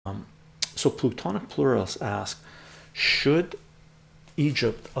So Plutonic Plurals ask, should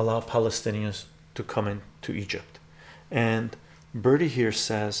Egypt allow Palestinians to come into Egypt? And Birdie here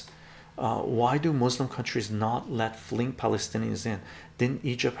says, why do Muslim countries not let fleeing Palestinians in? Didn't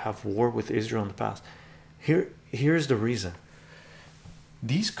Egypt have war with Israel in the past? Here's the reason.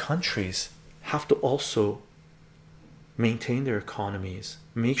 These countries have to also maintain their economies,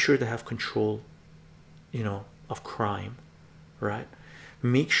 make sure they have control, of crime, right?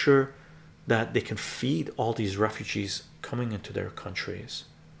 Make sure that they can feed all these refugees coming into their countries,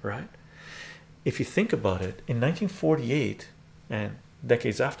 right? If you think about it, in 1948 and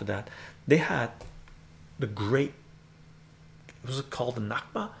decades after that, they had the great, what was it called, the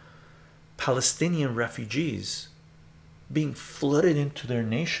Nakba? Palestinian refugees being flooded into their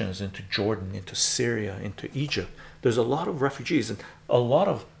nations, into Jordan, into Syria, into Egypt. There's a lot of refugees, and a lot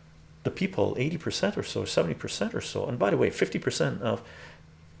of the people, 80% or so, 70% or so, and by the way, 50% of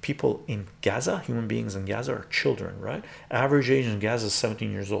people in Gaza, human beings in Gaza, are children, right? Average age in Gaza is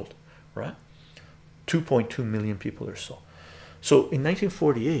 17 years old, right? 2.2 million people or so. So in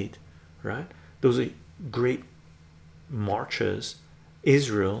 1948, right, there was a great marches.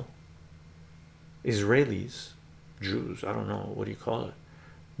 Israelis, Jews, I don't know, what do you call it,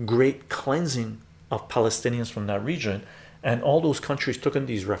 great cleansing of Palestinians from that region, and all those countries took in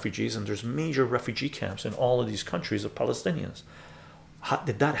these refugees, and there's major refugee camps in all of these countries of Palestinians.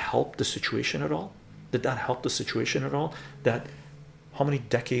 Did that help the situation at all? Did that help the situation at all? That how many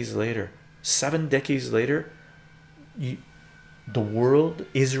decades later, 7 decades later, the world,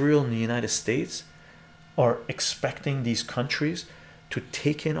 Israel and the United States, are expecting these countries to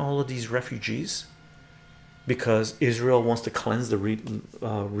take in all of these refugees because Israel wants to cleanse the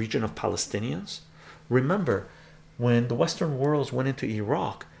region of Palestinians. Remember, when the Western worlds went into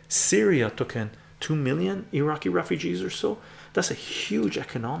Iraq, Syria took in 2 million Iraqi refugees or so. That's a huge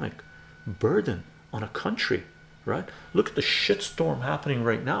economic burden on a country, right? Look at the shitstorm happening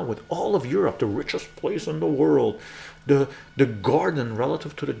right now with all of Europe, the richest place in the world, the garden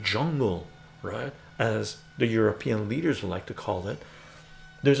relative to the jungle, right, as the European leaders would like to call it.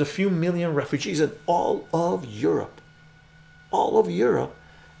 There's a few million refugees in all of Europe,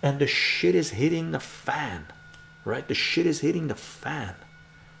 and the shit is hitting the fan, right? The shit is hitting the fan,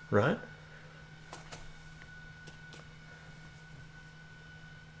 right?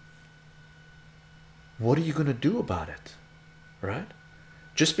 What are you going to do about it, right?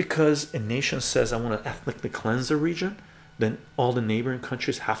 Just because a nation says I want to ethnically cleanse the region, then all the neighboring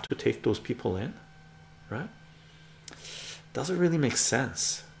countries have to take those people in, right? Doesn't really make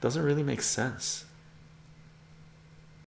sense. Doesn't really make sense.